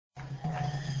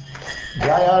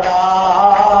Jaya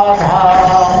Radha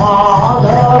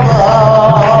Madhava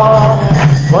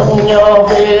Punya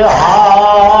Bihari.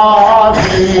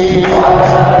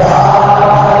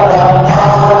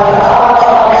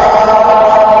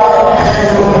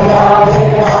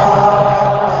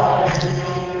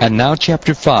 And now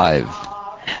chapter 5.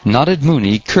 Narada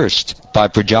Muni cursed by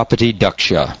Prajapati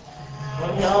Daksha.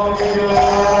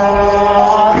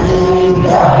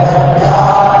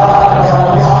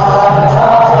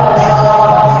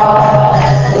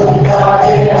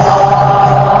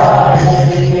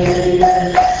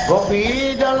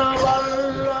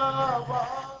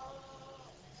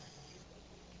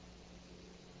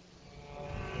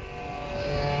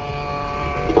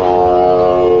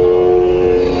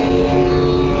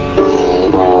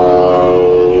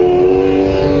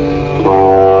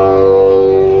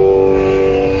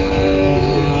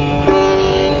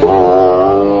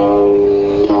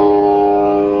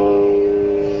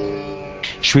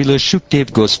 Srila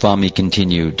Shukdev Goswami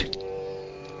continued.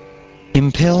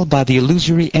 Impelled by the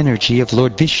illusory energy of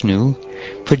Lord Vishnu,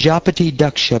 Prajapati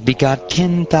Daksha begot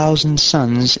 10,000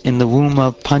 sons in the womb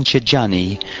of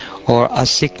Panchajani, or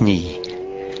Asikni.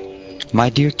 My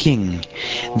dear king,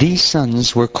 these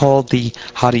sons were called the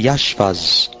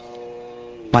Haryashvas.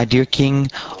 My dear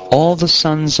king, all the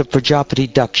sons of Prajapati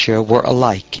Daksha were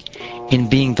alike in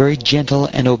being very gentle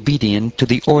and obedient to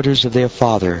the orders of their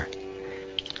father.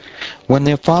 When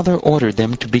their father ordered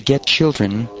them to beget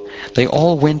children, they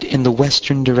all went in the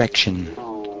western direction.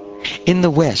 In the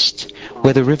west,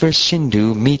 where the river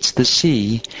Sindhu meets the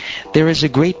sea, there is a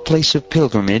great place of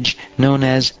pilgrimage known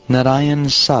as Narayan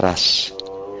Saras.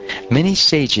 Many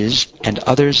sages and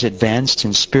others advanced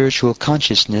in spiritual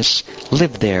consciousness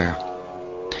live there.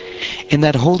 In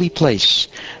that holy place,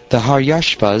 the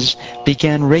Haryashvas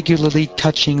began regularly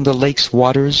touching the lake's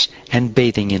waters and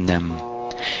bathing in them.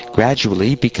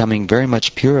 Gradually becoming very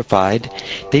much purified,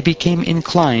 they became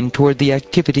inclined toward the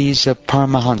activities of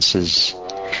Paramahansas.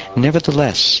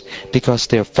 Nevertheless, because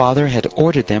their father had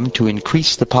ordered them to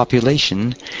increase the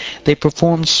population, they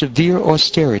performed severe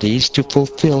austerities to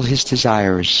fulfill his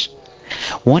desires.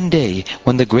 One day,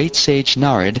 when the great sage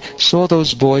Narada saw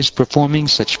those boys performing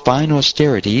such fine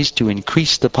austerities to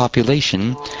increase the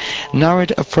population,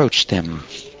 Narada approached them.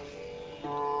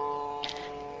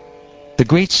 The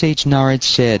great sage Narada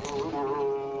said,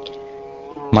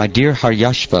 My dear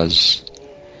Haryashvas,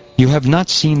 you have not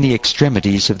seen the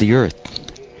extremities of the earth.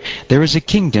 There is a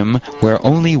kingdom where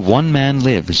only one man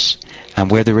lives, and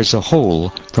where there is a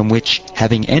hole from which,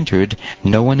 having entered,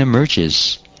 no one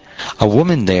emerges. A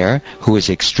woman there, who is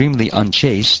extremely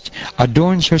unchaste,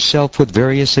 adorns herself with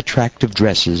various attractive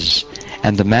dresses,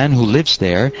 and the man who lives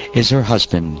there is her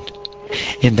husband.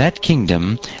 In that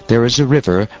kingdom there is a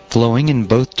river flowing in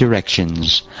both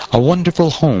directions, a wonderful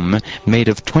home made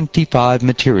of 25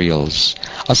 materials,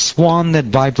 a swan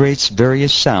that vibrates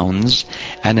various sounds,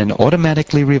 and an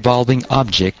automatically revolving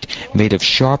object made of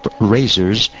sharp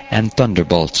razors and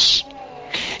thunderbolts.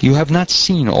 You have not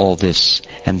seen all this,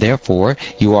 and therefore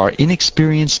you are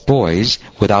inexperienced boys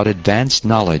without advanced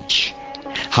knowledge.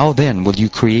 How then will you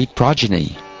create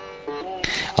progeny?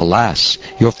 Alas,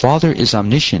 your father is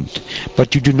omniscient,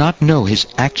 but you do not know his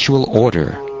actual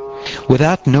order.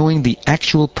 Without knowing the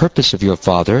actual purpose of your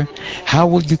father, how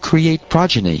will you create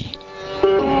progeny?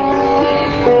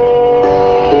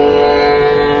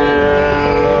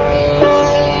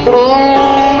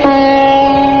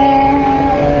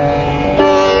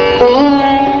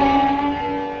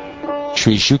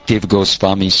 Sri Shukdev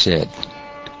Goswami said,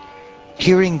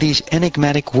 Hearing these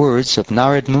enigmatic words of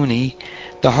Narada Muni,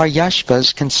 the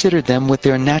Haryashvas considered them with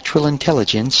their natural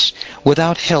intelligence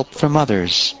without help from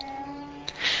others.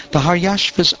 The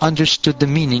Haryashvas understood the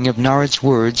meaning of Narada's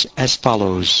words as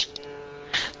follows.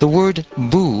 The word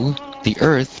Bhu, the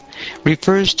earth,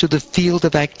 refers to the field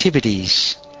of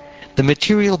activities. The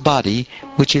material body,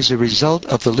 which is a result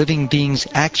of the living being's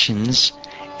actions,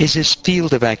 is his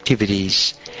field of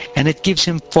activities, and it gives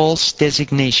him false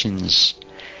designations.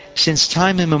 Since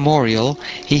time immemorial,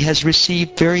 he has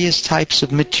received various types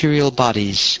of material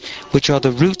bodies, which are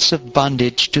the roots of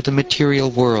bondage to the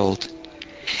material world.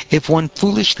 If one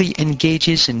foolishly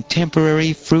engages in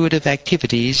temporary fruitive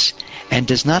activities and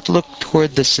does not look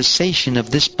toward the cessation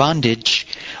of this bondage,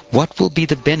 what will be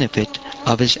the benefit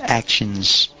of his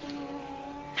actions?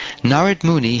 Narada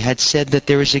Muni had said that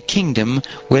there is a kingdom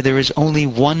where there is only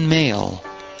one male.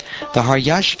 The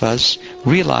Haryashvas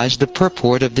realized the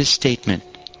purport of this statement.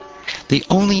 The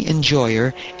only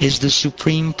enjoyer is the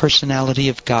Supreme Personality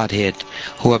of Godhead,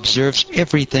 who observes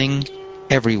everything,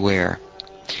 everywhere.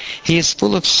 He is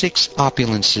full of 6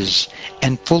 opulences,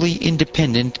 and fully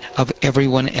independent of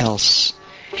everyone else.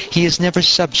 He is never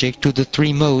subject to the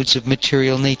 3 modes of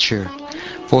material nature,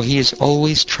 for he is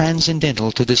always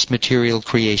transcendental to this material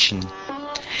creation.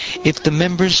 If the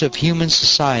members of human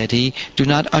society do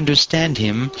not understand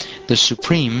him, the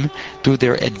Supreme, through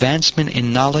their advancement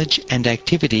in knowledge and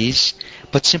activities,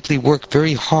 but simply work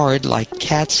very hard like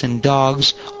cats and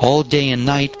dogs all day and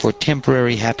night for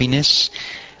temporary happiness,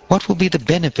 what will be the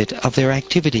benefit of their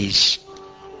activities?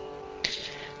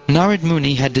 Narada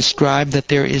Muni had described that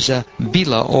there is a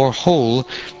bila or hole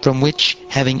from which,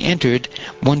 having entered,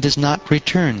 one does not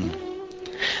return.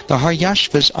 The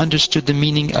Haryashvas understood the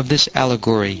meaning of this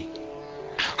allegory.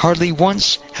 Hardly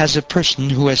once has a person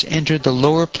who has entered the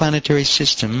lower planetary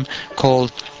system,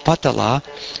 called Patala,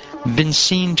 been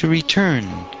seen to return.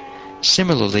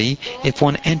 Similarly, if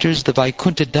one enters the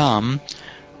Vaikuntha Dham,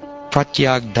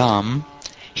 Pratyag Dham,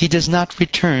 he does not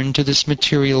return to this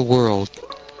material world.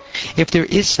 If there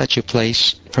is such a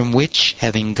place from which,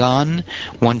 having gone,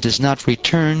 one does not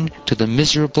return to the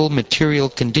miserable material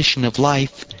condition of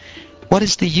life, what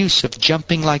is the use of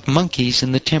jumping like monkeys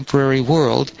in the temporary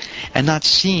world and not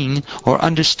seeing or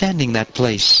understanding that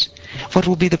place? What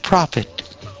will be the profit?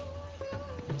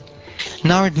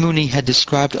 Narada Muni had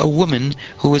described a woman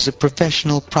who was a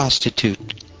professional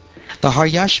prostitute. The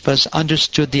Haryashvas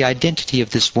understood the identity of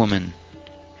this woman.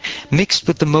 Mixed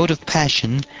with the mode of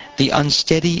passion, the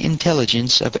unsteady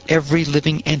intelligence of every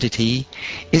living entity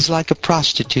is like a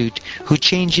prostitute who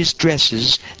changes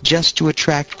dresses just to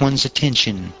attract one's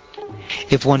attention.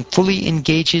 If one fully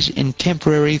engages in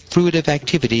temporary fruitive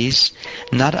activities,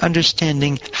 not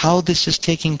understanding how this is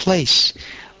taking place,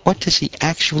 what does he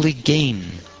actually gain?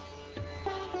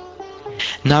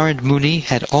 Narada Muni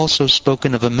had also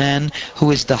spoken of a man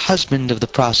who is the husband of the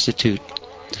prostitute.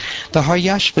 The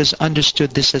Haryashvas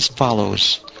understood this as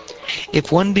follows.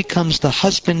 If one becomes the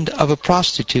husband of a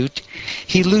prostitute,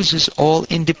 he loses all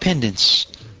independence.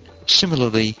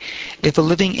 Similarly, if a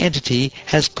living entity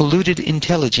has polluted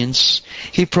intelligence,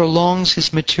 he prolongs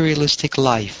his materialistic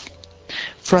life.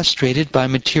 Frustrated by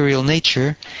material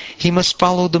nature, he must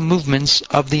follow the movements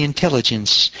of the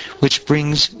intelligence, which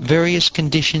brings various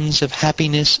conditions of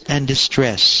happiness and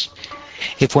distress.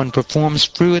 If one performs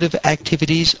fruitive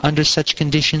activities under such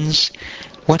conditions,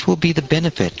 what will be the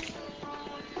benefit?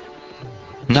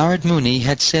 Narada Muni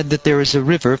had said that there is a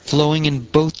river flowing in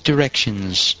both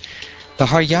directions. The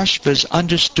Haryashvas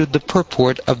understood the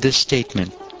purport of this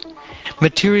statement.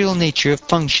 Material nature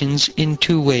functions in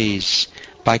 2 ways,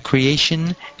 by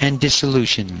creation and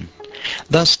dissolution.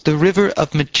 Thus the river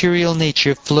of material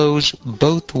nature flows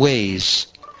both ways.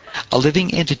 A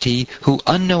living entity who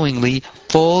unknowingly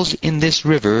falls in this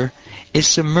river is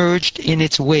submerged in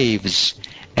its waves,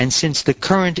 and since the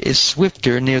current is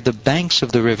swifter near the banks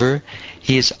of the river,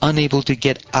 he is unable to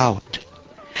get out.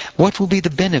 What will be the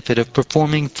benefit of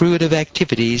performing fruitive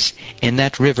activities in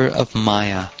that river of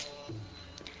Maya?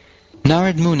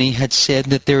 Narada Muni had said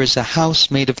that there is a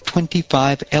house made of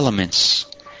 25 elements.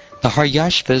 The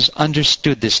Haryashvas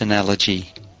understood this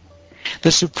analogy.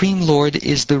 The Supreme Lord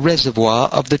is the reservoir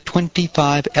of the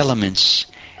 25 elements,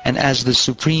 and as the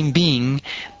Supreme Being,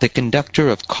 the conductor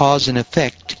of cause and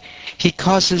effect, he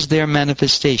causes their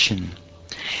manifestation.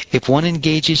 If one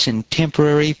engages in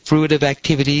temporary fruitive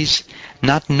activities,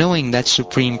 not knowing that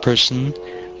Supreme Person,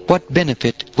 what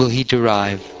benefit will he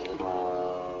derive?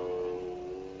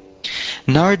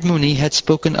 Narada Muni had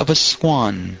spoken of a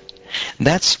swan.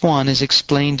 That swan is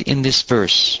explained in this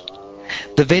verse.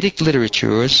 The Vedic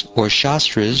literatures, or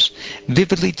Shastras,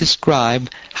 vividly describe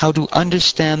how to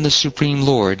understand the Supreme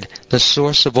Lord, the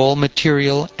source of all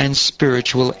material and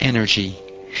spiritual energy.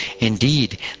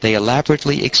 Indeed, they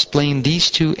elaborately explain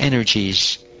these 2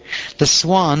 energies. The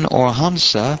swan, or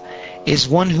Hamsa, is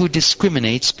one who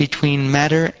discriminates between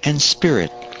matter and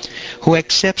spirit, who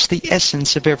accepts the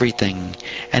essence of everything,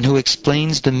 and who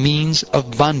explains the means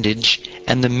of bondage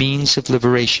and the means of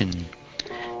liberation.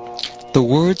 The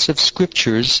words of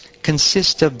scriptures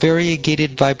consist of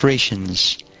variegated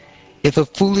vibrations. If a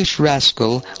foolish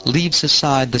rascal leaves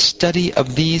aside the study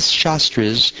of these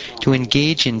Shastras to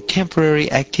engage in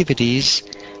temporary activities,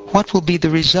 what will be the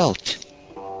result?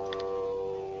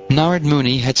 Narada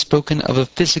Muni had spoken of a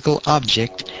physical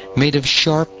object made of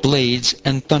sharp blades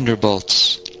and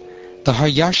thunderbolts. The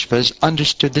Haryashvas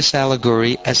understood this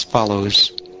allegory as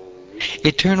follows.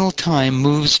 Eternal time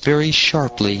moves very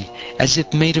sharply, as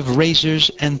if made of razors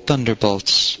and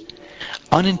thunderbolts.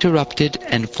 Uninterrupted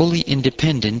and fully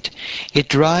independent, it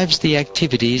drives the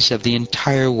activities of the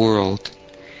entire world.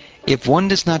 If one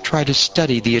does not try to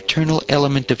study the eternal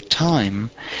element of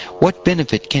time, what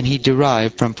benefit can he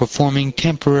derive from performing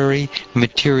temporary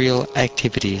material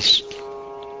activities?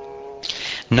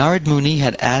 Narad Muni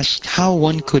had asked how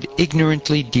one could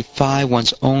ignorantly defy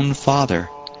one's own father.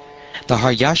 The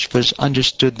Haryashvas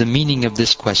understood the meaning of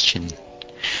this question.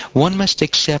 One must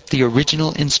accept the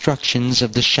original instructions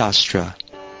of the Shastra.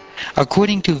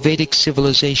 According to Vedic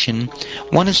civilization,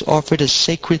 one is offered a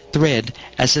sacred thread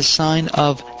as a sign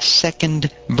of second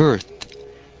birth.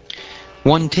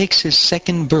 One takes his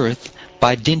second birth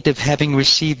by dint of having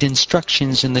received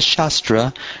instructions in the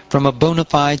Shastra from a bona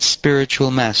fide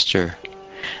spiritual master.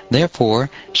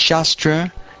 Therefore,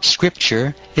 Shastra,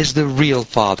 scripture, is the real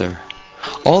father.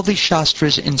 All the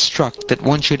Shastras instruct that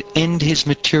one should end his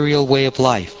material way of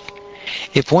life.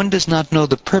 If one does not know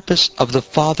the purpose of the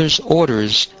Father's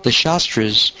orders, the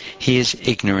Shastras, he is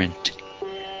ignorant.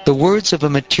 The words of a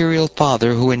material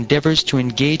father who endeavors to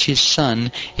engage his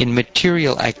son in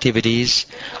material activities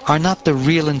are not the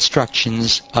real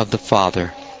instructions of the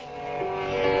Father.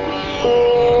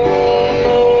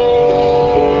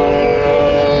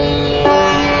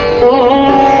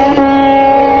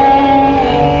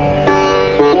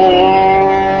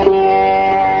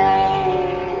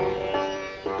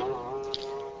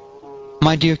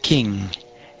 My dear king,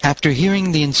 after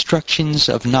hearing the instructions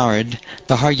of Narad,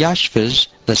 the Haryashvas,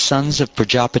 the sons of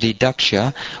Prajapati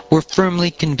Daksha, were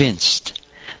firmly convinced.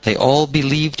 They all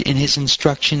believed in his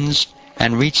instructions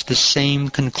and reached the same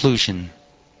conclusion.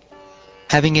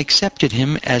 Having accepted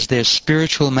him as their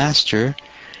spiritual master,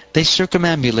 they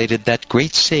circumambulated that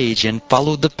great sage and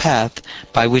followed the path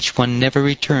by which one never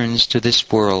returns to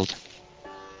this world.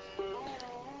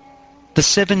 The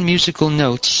 7 musical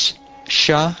notes,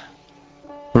 Sha,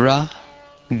 Ra,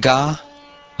 Ga,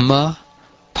 Ma,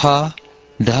 Pa,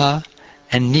 Dha,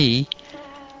 and Ni,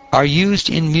 are used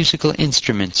in musical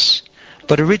instruments,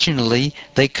 but originally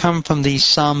they come from the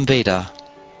Samveda.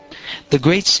 The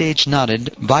great sage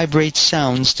Narad vibrates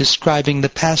sounds describing the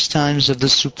pastimes of the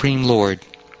Supreme Lord.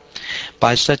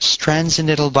 By such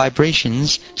transcendental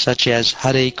vibrations, such as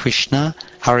Hare Krishna,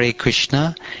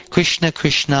 Krishna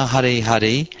Krishna, Hare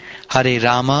Hare, Hare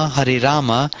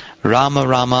Rama, Rama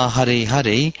Rama, Hare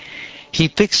Hare, he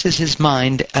fixes his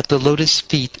mind at the lotus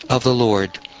feet of the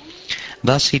Lord.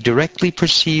 Thus he directly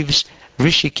perceives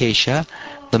Rishikesha,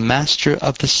 the master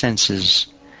of the senses.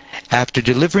 After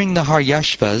delivering the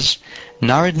Haryashvas,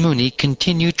 Narad Muni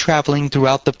continued traveling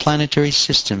throughout the planetary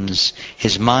systems,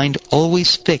 his mind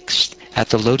always fixed at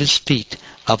the lotus feet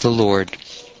of the Lord.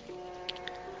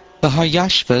 The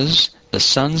Haryashvas, the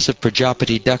sons of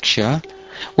Prajapati Daksha,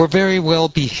 were very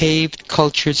well-behaved,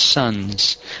 cultured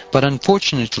sons, but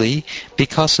unfortunately,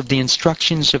 because of the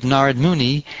instructions of Narad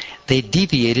Muni, they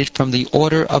deviated from the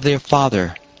order of their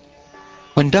father.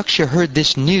 When Daksha heard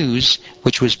this news,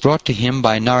 which was brought to him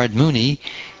by Narad Muni,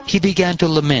 he began to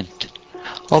lament.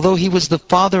 Although he was the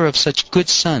father of such good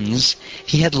sons,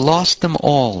 he had lost them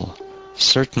all.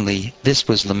 Certainly, this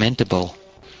was lamentable.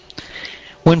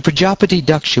 When Prajapati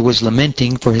Daksha was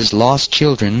lamenting for his lost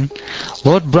children,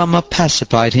 Lord Brahma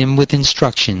pacified him with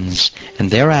instructions, and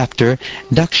thereafter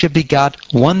Daksha begot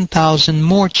 1,000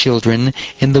 more children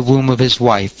in the womb of his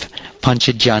wife,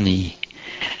 Panchajani.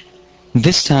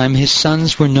 This time his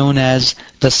sons were known as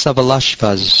the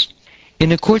Savalashvas.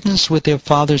 In accordance with their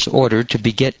father's order to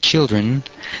beget children,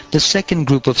 the second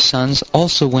group of sons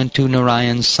also went to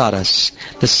Narayan Saras,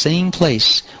 the same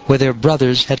place where their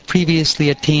brothers had previously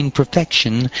attained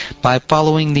perfection by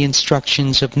following the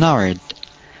instructions of Narad.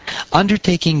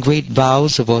 Undertaking great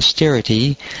vows of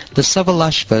austerity, the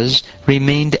Savalashvas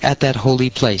remained at that holy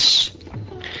place.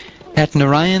 At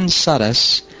Narayan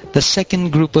Saras, the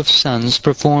second group of sons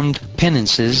performed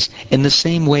penances in the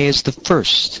same way as the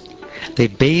first. They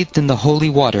bathed in the holy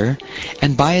water,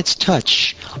 and by its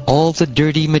touch all the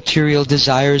dirty material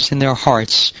desires in their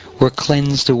hearts were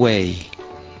cleansed away.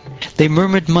 They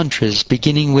murmured mantras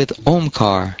beginning with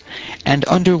Omkar, and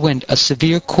underwent a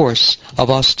severe course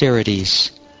of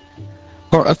austerities.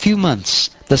 For a few months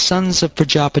the sons of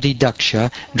Prajapati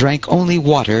Daksha drank only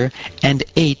water and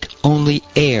ate only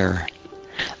air.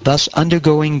 Thus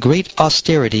undergoing great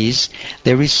austerities,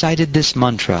 they recited this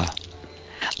mantra: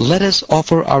 "Let us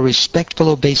offer our respectful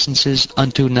obeisances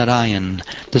unto Narayan,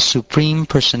 the Supreme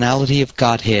Personality of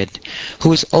Godhead,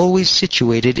 who is always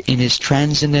situated in his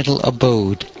transcendental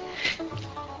abode.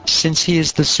 Since he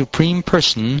is the Supreme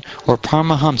Person, or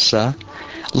Paramahamsa,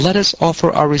 let us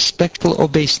offer our respectful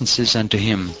obeisances unto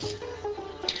him."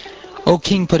 O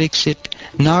King Pariksit,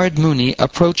 Narad Muni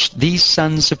approached these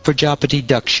sons of Prajapati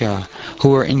Daksha, who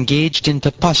were engaged in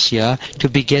tapasya to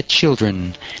beget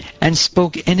children, and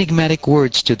spoke enigmatic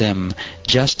words to them,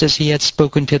 just as he had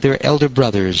spoken to their elder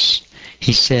brothers.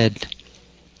 He said,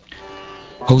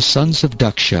 "O sons of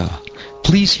Daksha,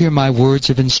 please hear my words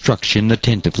of instruction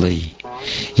attentively.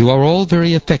 You are all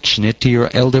very affectionate to your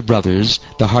elder brothers,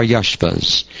 the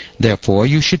Haryashvas. Therefore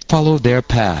you should follow their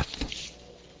path.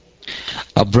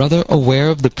 A brother aware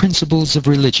of the principles of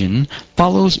religion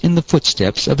follows in the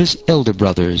footsteps of his elder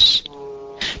brothers.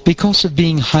 Because of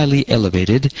being highly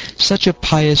elevated, such a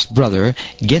pious brother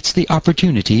gets the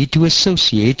opportunity to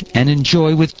associate and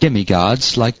enjoy with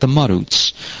demigods like the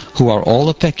Maruts, who are all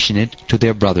affectionate to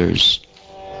their brothers."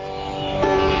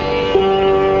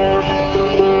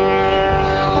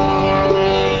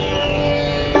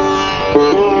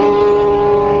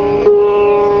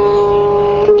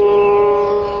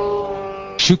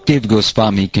 Shukdev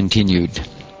Goswami continued,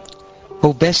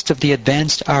 "O best of the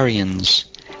advanced Aryans,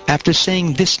 after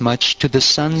saying this much to the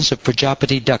sons of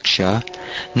Prajapati Daksha,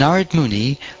 Narad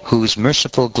Muni, whose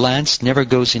merciful glance never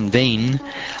goes in vain,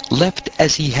 left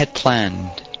as he had planned.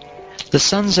 The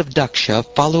sons of Daksha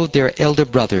followed their elder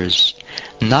brothers.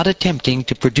 Not attempting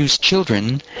to produce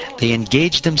children, they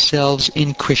engaged themselves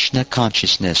in Krishna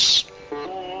consciousness.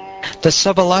 The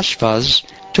Savalashvas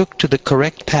took to the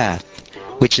correct path,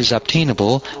 which is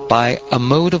obtainable by a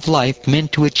mode of life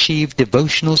meant to achieve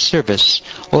devotional service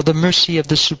or the mercy of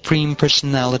the Supreme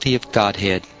Personality of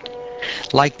Godhead.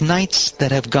 Like knights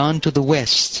that have gone to the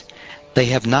west, they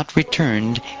have not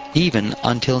returned even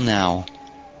until now."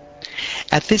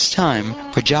 At this time,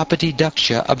 Prajapati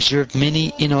Daksha observed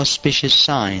many inauspicious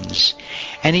signs,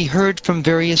 and he heard from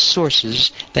various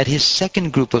sources that his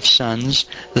second group of sons,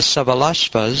 the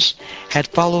Savalashvas, had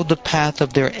followed the path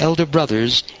of their elder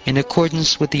brothers in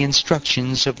accordance with the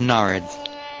instructions of Narad.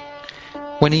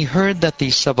 When he heard that the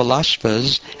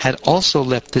Savalashvas had also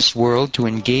left this world to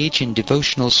engage in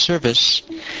devotional service,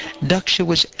 Daksha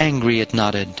was angry at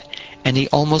Narad, and he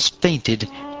almost fainted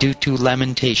due to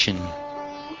lamentation.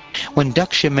 When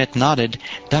Daksha met Narad,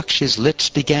 Daksha's lips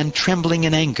began trembling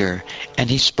in anger, and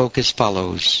he spoke as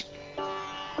follows.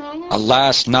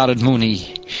 "Alas, Narad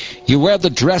Muni, you wear the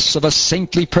dress of a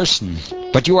saintly person,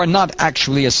 but you are not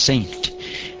actually a saint.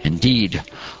 Indeed,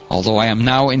 although I am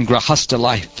now in Grahastha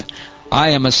life, I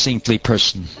am a saintly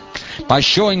person. By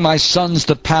showing my sons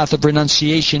the path of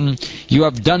renunciation, you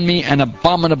have done me an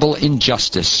abominable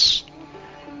injustice.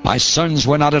 My sons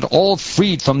were not at all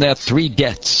freed from their 3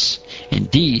 debts.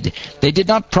 Indeed, they did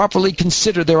not properly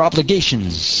consider their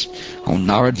obligations. O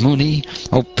Narad Muni,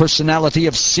 O personality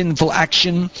of sinful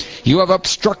action, you have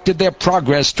obstructed their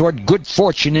progress toward good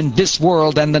fortune in this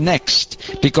world and the next,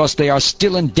 because they are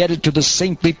still indebted to the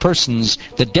saintly persons,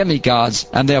 the demigods,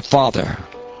 and their father.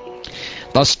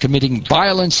 Thus committing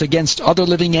violence against other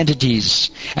living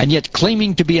entities, and yet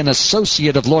claiming to be an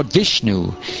associate of Lord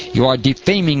Vishnu, you are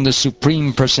defaming the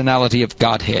Supreme Personality of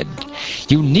Godhead.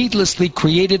 You needlessly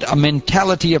created a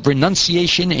mentality of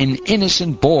renunciation in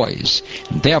innocent boys,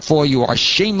 and therefore you are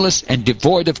shameless and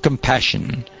devoid of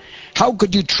compassion. How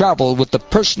could you travel with the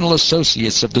personal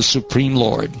associates of the Supreme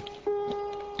Lord?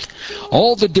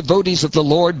 All the devotees of the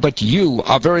Lord but you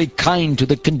are very kind to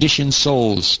the conditioned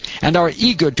souls, and are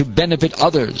eager to benefit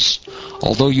others.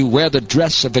 Although you wear the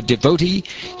dress of a devotee,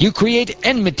 you create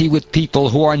enmity with people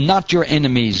who are not your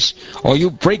enemies, or you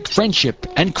break friendship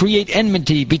and create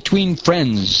enmity between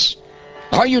friends.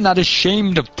 Are you not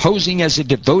ashamed of posing as a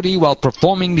devotee while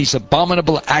performing these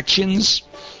abominable actions?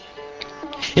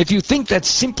 If you think that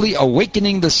simply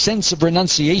awakening the sense of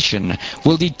renunciation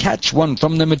will detach one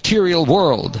from the material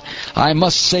world, I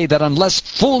must say that unless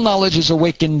full knowledge is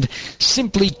awakened,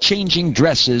 simply changing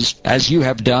dresses, as you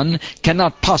have done,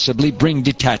 cannot possibly bring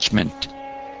detachment.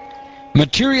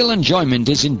 Material enjoyment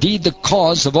is indeed the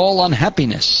cause of all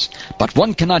unhappiness, but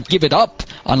one cannot give it up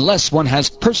unless one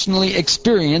has personally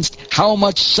experienced how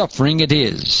much suffering it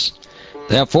is.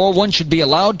 Therefore, one should be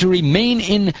allowed to remain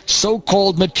in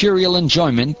so-called material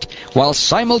enjoyment while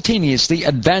simultaneously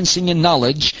advancing in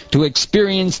knowledge to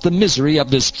experience the misery of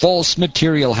this false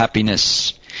material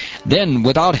happiness. Then,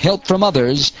 without help from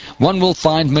others, one will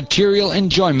find material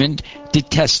enjoyment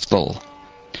detestable.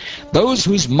 Those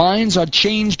whose minds are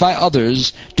changed by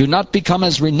others do not become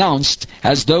as renounced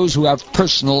as those who have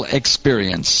personal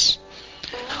experience.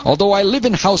 Although I live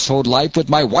in household life with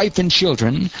my wife and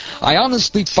children, I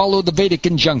honestly follow the Vedic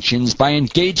injunctions by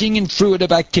engaging in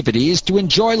fruitive activities to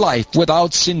enjoy life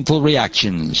without sinful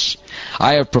reactions.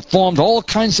 I have performed all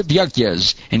kinds of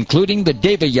yagyas, including the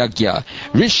Deva Yagya,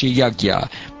 Rishi Yagya,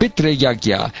 Pitra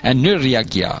Yagya, and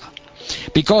Niryagya.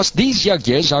 Because these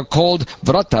yagyas are called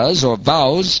vratas or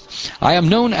vows, I am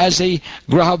known as a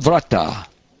grahavrata.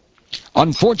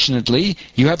 Unfortunately,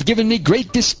 you have given me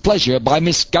great displeasure by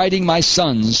misguiding my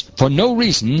sons for no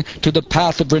reason to the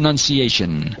path of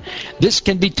renunciation. This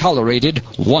can be tolerated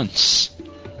once.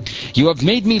 You have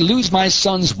made me lose my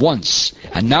sons once,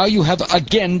 and now you have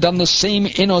again done the same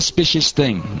inauspicious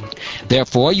thing.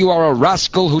 Therefore you are a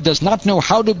rascal who does not know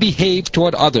how to behave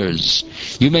toward others.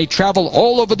 You may travel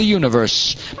all over the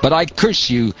universe, but I curse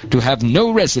you to have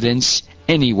no residence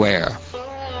anywhere.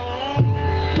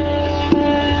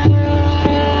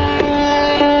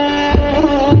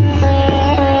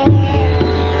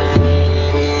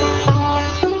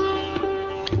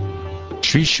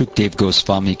 Sri Shukdev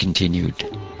Goswami continued,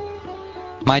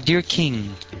 My dear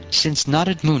king, since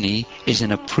Narada Muni is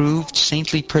an approved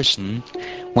saintly person,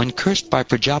 when cursed by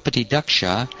Prajapati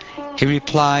Daksha, he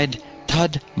replied,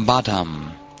 Tad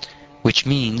Badam, which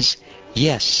means,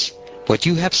 Yes, what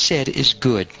you have said is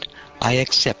good. I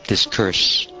accept this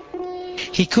curse.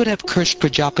 He could have cursed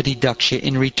Prajapati Daksha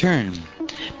in return,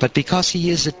 but because he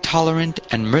is a tolerant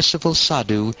and merciful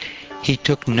sadhu, he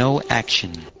took no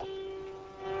action.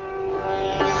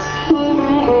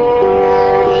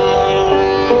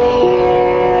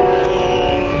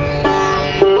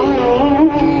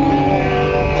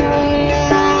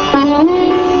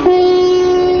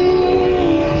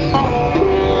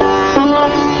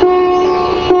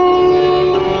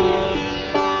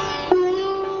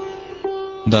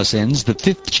 Thus ends the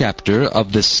 5th chapter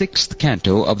of the 6th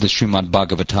canto of the Srimad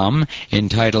Bhagavatam,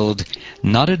 entitled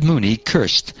Narada Muni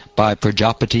Cursed by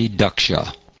Prajapati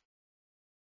Daksha.